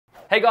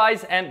Hey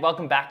guys, and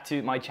welcome back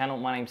to my channel.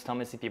 My name's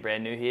Thomas if you're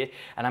brand new here,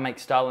 and I make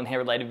style and hair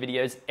related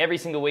videos every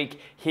single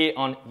week here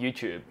on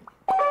YouTube.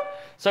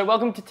 So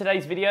welcome to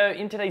today's video.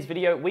 In today's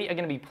video, we are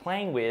going to be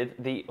playing with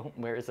the,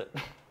 where is it?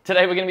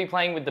 Today we're going to be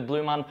playing with the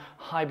BluMaan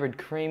Hybrid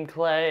Cream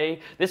Clay.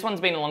 This one's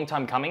been a long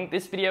time coming.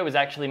 This video was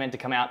actually meant to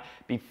come out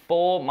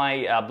before my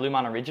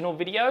BluMaan original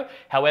video.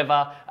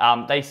 However,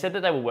 they said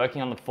that they were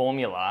working on the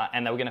formula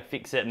and they were going to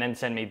fix it and then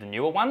send me the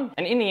newer one.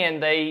 And in the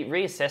end, they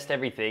reassessed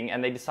everything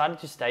and they decided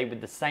to stay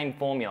with the same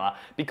formula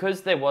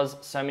because there was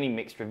so many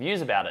mixed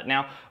reviews about it.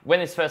 Now,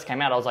 when this first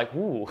came out, I was like,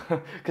 ooh,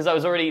 because I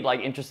was already like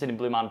interested in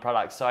BluMaan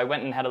products. So I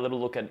went and had a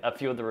little look at a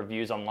few of the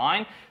reviews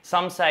online.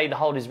 Some say the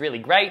hold is really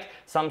great.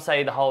 Some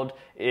say the hold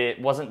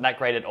it wasn't that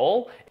great at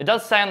all. It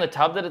does say on the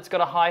tub that it's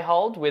got a high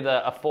hold with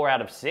a 4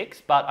 out of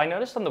 6, but I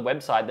noticed on the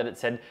website that it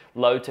said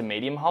low to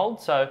medium hold,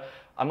 so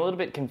I'm a little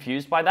bit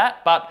confused by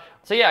that. But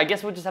so yeah, I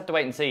guess we'll just have to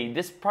wait and see.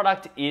 This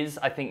product is,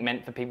 I think,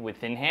 meant for people with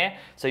thin hair.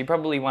 So you're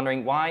probably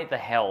wondering, why the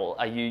hell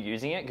are you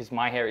using it? Because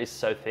my hair is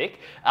so thick.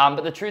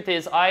 But the truth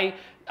is, I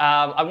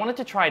wanted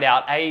to try it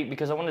out, A,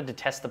 because I wanted to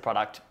test the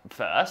product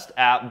first.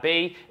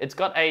 B, it's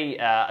got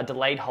a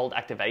delayed hold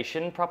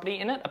activation property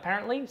in it,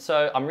 apparently.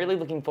 So I'm really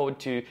looking forward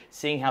to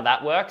seeing how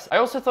that works. I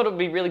also thought it would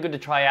be really good to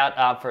try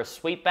out for a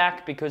sweep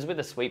back, because with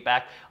a sweep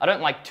back, I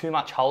don't like too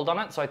much hold on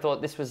it. So I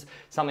thought this was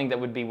something that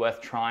would be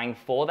worth trying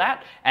for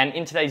that. And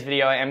in today's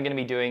video, I am going to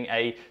be doing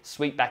a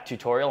sweep back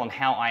tutorial on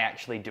how I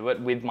actually do it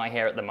with my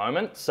hair at the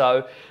moment.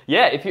 So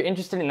yeah, if you're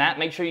interested in that,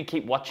 make sure you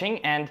keep watching.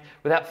 And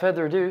without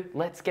further ado,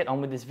 let's get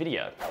on with this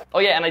video. Oh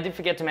yeah, and I did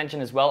forget to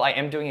mention as well, I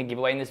am doing a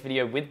giveaway in this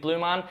video with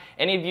BluMaan.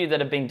 Any of you that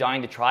have been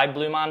dying to try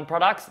BluMaan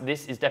products,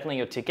 this is definitely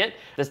your ticket.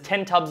 There's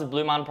 10 tubs of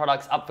BluMaan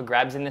products up for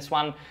grabs in this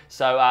one.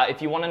 So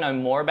if you want to know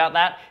more about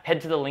that, head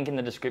to the link in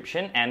the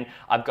description and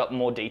I've got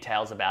more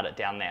details about it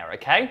down there,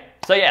 okay?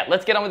 So yeah,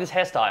 let's get on with this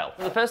hairstyle.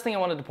 The first thing I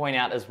wanted to point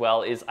out as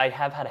well is I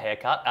have had a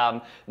haircut.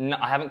 No,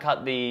 I haven't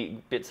cut the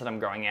bits that I'm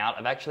growing out.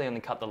 I've actually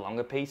only cut the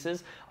longer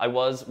pieces. I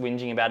was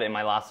whinging about it in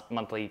my last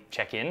monthly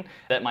check-in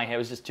that my hair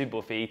was just too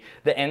buffy.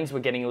 The ends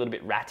were getting a little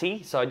bit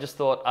ratty, so I just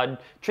thought I'd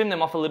trim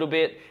them off a little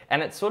bit,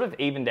 and it sort of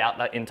evened out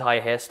that entire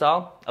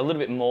hairstyle a little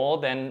bit more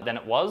than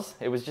it was.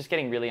 It was just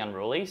getting really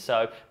unruly,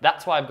 so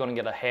that's why I've gone and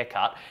get a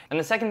haircut. And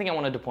the second thing I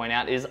wanted to point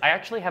out is I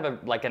actually have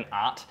an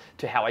art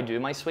to how I do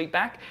my sweep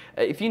back.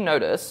 If you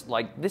notice,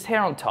 like this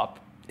hair on top,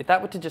 if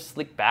that were to just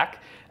slick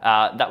back,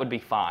 that would be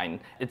fine.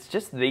 It's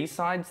just these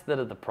sides that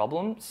are the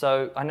problem.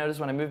 So I notice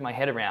when I move my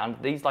head around,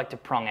 these like to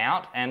prong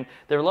out and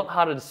they're a lot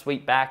harder to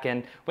sweep back.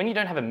 And when you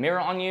don't have a mirror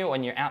on you,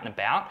 when you're out and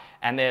about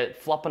and they're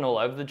flopping all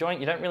over the joint,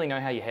 you don't really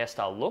know how your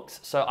hairstyle looks.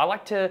 So I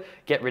like to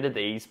get rid of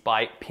these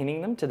by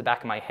pinning them to the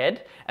back of my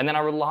head. And then I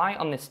rely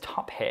on this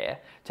top hair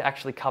to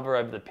actually cover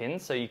over the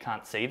pins so you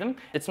can't see them.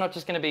 It's not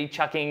just gonna be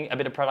chucking a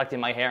bit of product in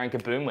my hair and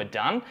kaboom, we're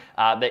done.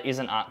 There is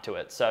an art to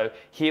it. So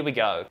here we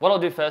go. What I'll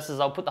do first is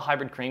I'll put the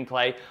hybrid cream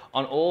clay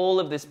on all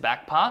of this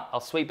back part. I'll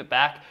sweep it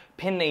back,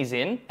 pin these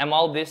in, and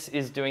while this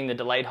is doing the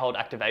delayed hold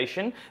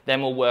activation, then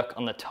we'll work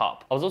on the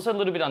top. I was also a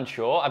little bit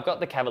unsure. I've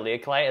got the Cavalier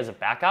clay as a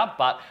backup,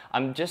 but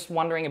I'm just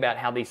wondering about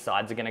how these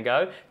sides are gonna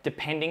go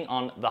depending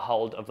on the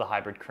hold of the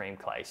hybrid cream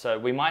clay. So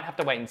we might have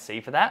to wait and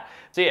see for that.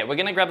 So yeah, we're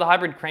gonna grab the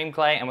hybrid cream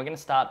clay and we're gonna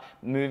start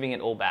moving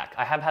it all back.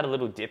 I have had a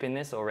little dip in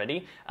this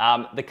already.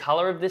 The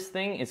color of this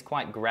thing is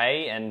quite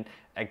gray and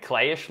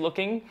clayish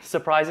looking,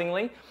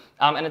 surprisingly.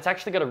 And it's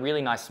actually got a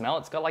really nice smell.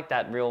 It's got like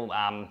that real,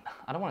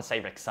 I don't want to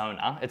say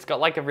Rexona. It's got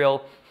like a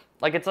real,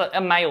 like it's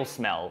a male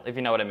smell, if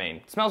you know what I mean.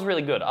 It smells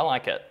really good, I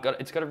like it.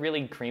 It's got a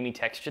really creamy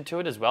texture to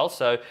it as well,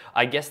 so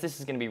I guess this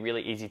is gonna be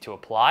really easy to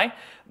apply.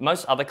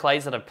 Most other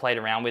clays that I've played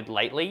around with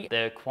lately,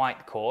 they're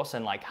quite coarse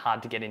and like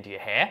hard to get into your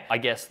hair. I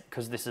guess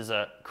because this is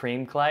a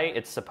cream clay,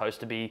 it's supposed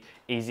to be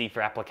easy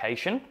for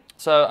application.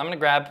 So I'm gonna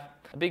grab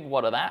a big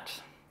wad of that,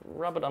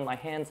 rub it on my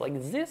hands like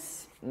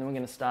this, and then we're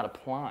gonna start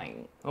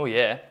applying. Oh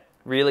yeah,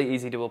 really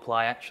easy to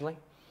apply actually.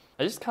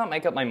 I just can't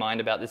make up my mind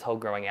about this whole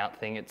growing out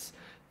thing.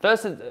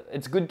 First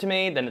it's good to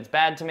me, then it's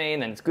bad to me,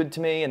 and then it's good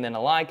to me, and then I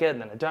like it, and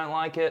then I don't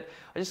like it.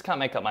 I just can't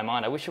make up my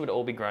mind. I wish it would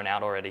all be grown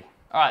out already.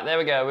 All right, there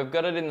we go. We've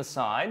got it in the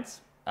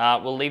sides.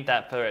 We'll leave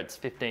that for its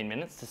 15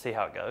 minutes to see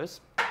how it goes.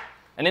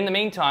 And in the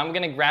meantime, we're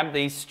gonna grab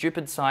these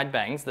stupid side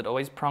bangs that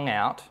always prong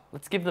out.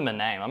 Let's give them a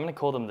name. I'm gonna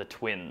call them the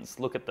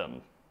twins. Look at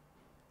them.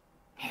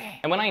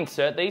 And when I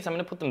insert these, I'm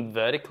going to put them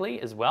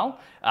vertically as well.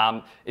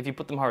 If you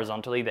put them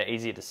horizontally, they're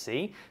easier to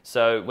see.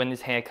 So when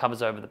this hair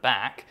covers over the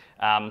back,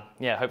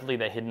 yeah, hopefully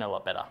they're hidden a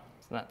lot better.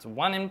 So that's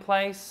one in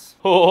place.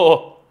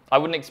 Oh, I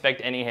wouldn't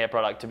expect any hair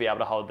product to be able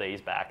to hold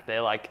these back.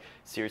 They're like,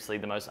 seriously,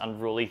 the most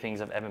unruly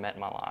things I've ever met in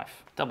my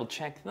life. Double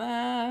check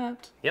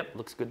that. Yep,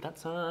 looks good that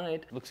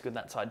side. Looks good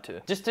that side too.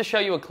 Just to show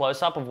you a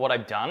close-up of what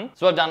I've done.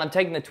 So I've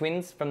taken the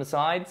twins from the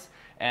sides,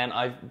 and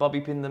I've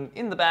bobby pinned them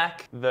in the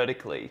back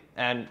vertically.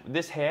 And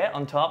this hair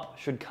on top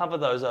should cover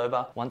those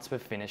over once we've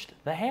finished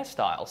the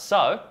hairstyle.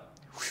 So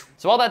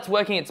while that's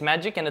working its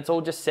magic and it's all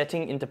just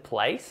setting into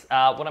place,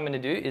 what I'm gonna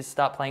do is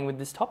start playing with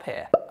this top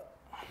hair.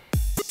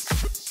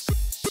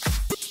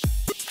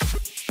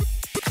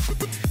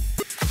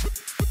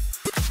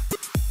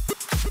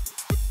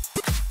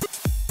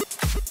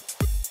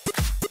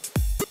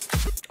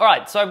 All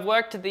right, so I've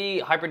worked the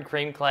Hybrid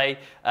Cream Clay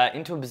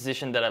into a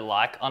position that I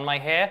like on my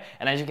hair,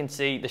 and as you can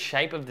see, the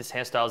shape of this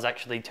hairstyle has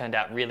actually turned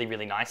out really,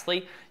 really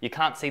nicely. You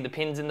can't see the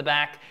pins in the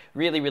back,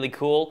 really, really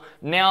cool.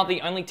 Now the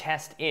only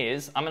test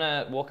is, I'm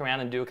gonna walk around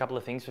and do a couple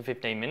of things for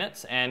 15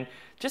 minutes and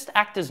just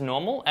act as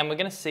normal, and we're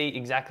gonna see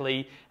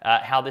exactly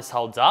how this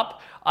holds up.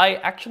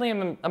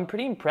 I'm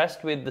pretty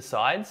impressed with the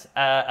sides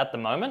at the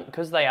moment,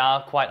 because they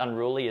are quite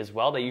unruly as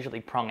well. They usually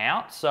prong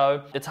out,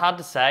 so it's hard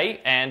to say,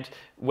 and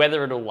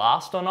whether it'll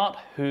last or not,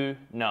 who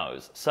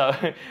knows? So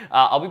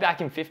I'll be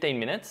back in 15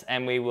 minutes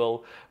and we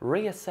will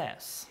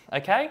reassess,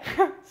 okay?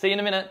 See you in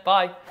a minute,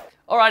 bye.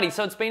 Alrighty,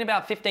 so it's been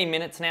about 15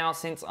 minutes now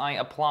since I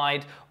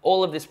applied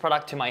all of this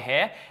product to my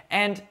hair,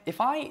 and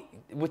if I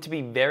were to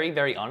be very,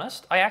 very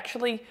honest, I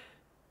actually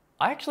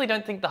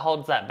don't think the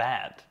hold's that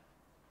bad.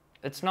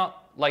 It's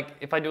not like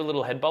if I do a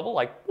little head bobble,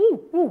 like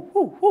woo, woo,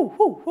 woo, woo,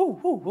 woo, woo,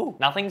 woo, woo.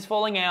 Nothing's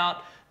falling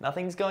out,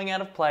 nothing's going out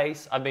of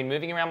place. I've been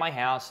moving around my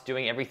house,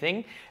 doing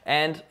everything,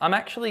 and I'm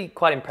actually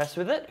quite impressed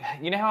with it.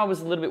 You know how I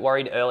was a little bit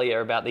worried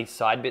earlier about these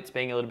side bits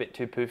being a little bit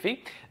too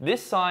poofy?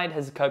 This side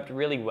has coped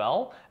really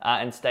well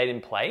and stayed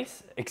in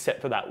place,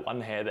 except for that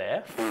one hair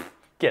there.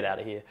 Get out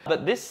of here.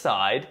 But this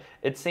side,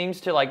 it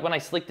seems to, like, when I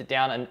slicked it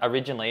down, and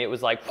originally it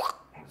was like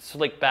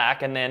slick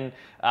back, and then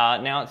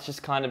now it's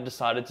just kind of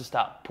decided to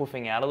start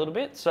puffing out a little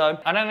bit. So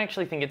I don't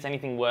actually think it's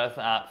anything worth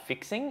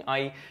fixing.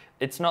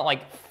 It's not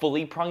like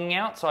fully pronging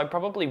out, so I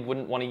probably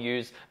wouldn't want to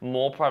use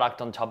more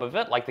product on top of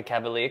it, like the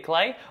Cavalier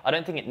Clay. I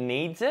don't think it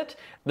needs it.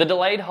 The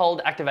delayed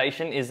hold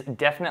activation is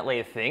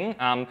definitely a thing.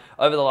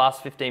 Over the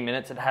last 15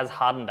 minutes, it has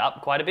hardened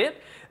up quite a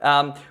bit,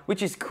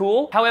 which is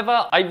cool.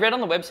 However, I read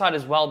on the website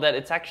as well that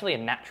it's actually a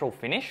natural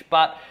finish,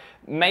 but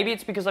maybe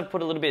it's because I've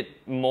put a little bit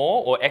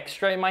more or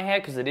extra in my hair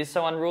because it is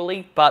so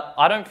unruly, but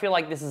I don't feel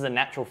like this is a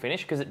natural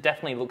finish because it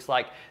definitely looks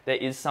like there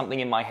is something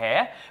in my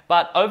hair.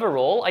 But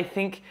overall, I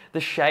think the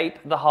shape,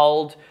 the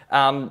hold,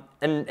 and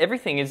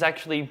everything is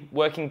actually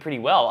working pretty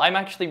well. I'm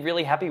actually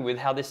really happy with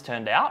how this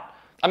turned out.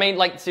 I mean,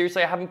 like,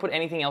 seriously, I haven't put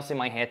anything else in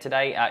my hair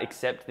today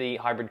except the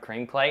Hybrid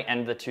Cream Clay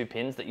and the 2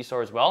 pins that you saw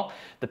as well.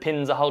 The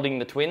pins are holding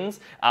the twins,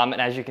 and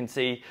as you can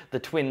see, the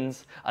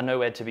twins are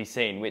nowhere to be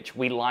seen, which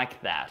we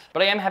like that.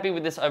 But I am happy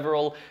with this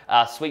overall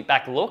sweep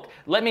back look.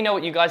 Let me know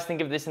what you guys think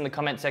of this in the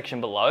comment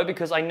section below,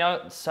 because I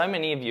know so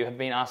many of you have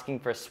been asking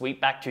for a sweep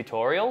back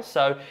tutorial,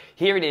 so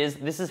here it is.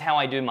 This is how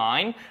I do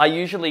mine. I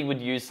usually would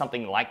use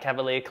something like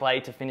Cavalier Clay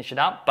to finish it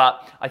up,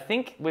 but I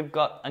think we've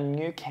got a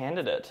new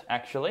candidate,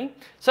 actually.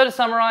 So to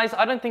summarize,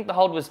 I don't think the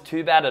hold was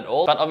too bad at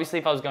all, but obviously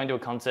if I was going to a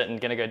concert and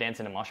gonna go dance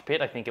in a mosh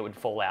pit, I think it would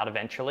fall out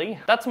eventually.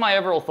 That's my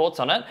overall thoughts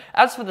on it.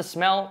 As for the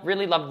smell,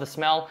 really loved the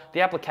smell. The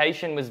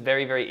application was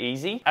very, very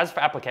easy. As for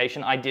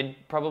application, I did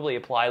probably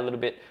apply a little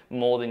bit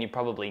more than you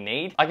probably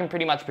need. I can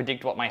pretty much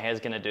predict what my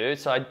hair's gonna do,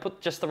 so I'd put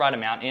just the right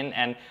amount in,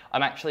 and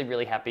I'm actually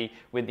really happy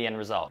with the end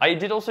result. I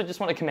did also just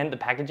want to commend the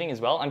packaging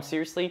as well. I'm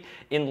seriously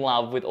in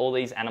love with all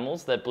these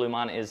animals that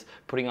BluMaan is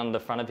putting on the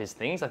front of his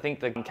things. I think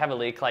the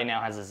Cavalier Clay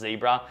now has a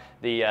zebra,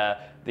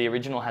 the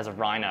original has a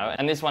rhino,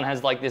 and this one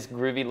has like this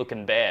groovy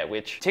looking bear,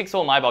 which ticks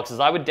all my boxes.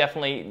 I would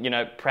definitely, you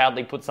know,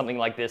 proudly put something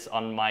like this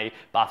on my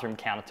bathroom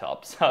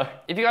countertop. So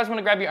if you guys want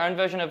to grab your own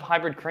version of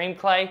Hybrid Cream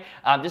Clay,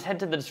 just head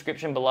to the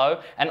description below.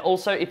 And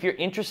also, if you're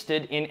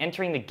interested in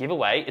entering the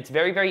giveaway, it's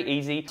very, very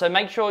easy. So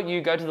make sure you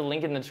go to the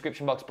link in the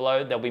description box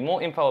below. There'll be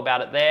more info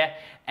about it there.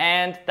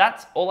 And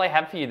that's all I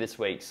have for you this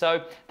week.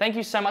 So thank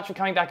you so much for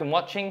coming back and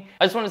watching.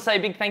 I just want to say a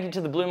big thank you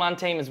to the BluMaan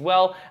team as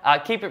well.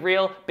 Keep it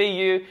real, be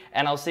you,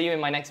 and I'll see you in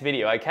my next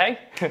video, okay?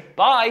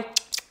 Bye!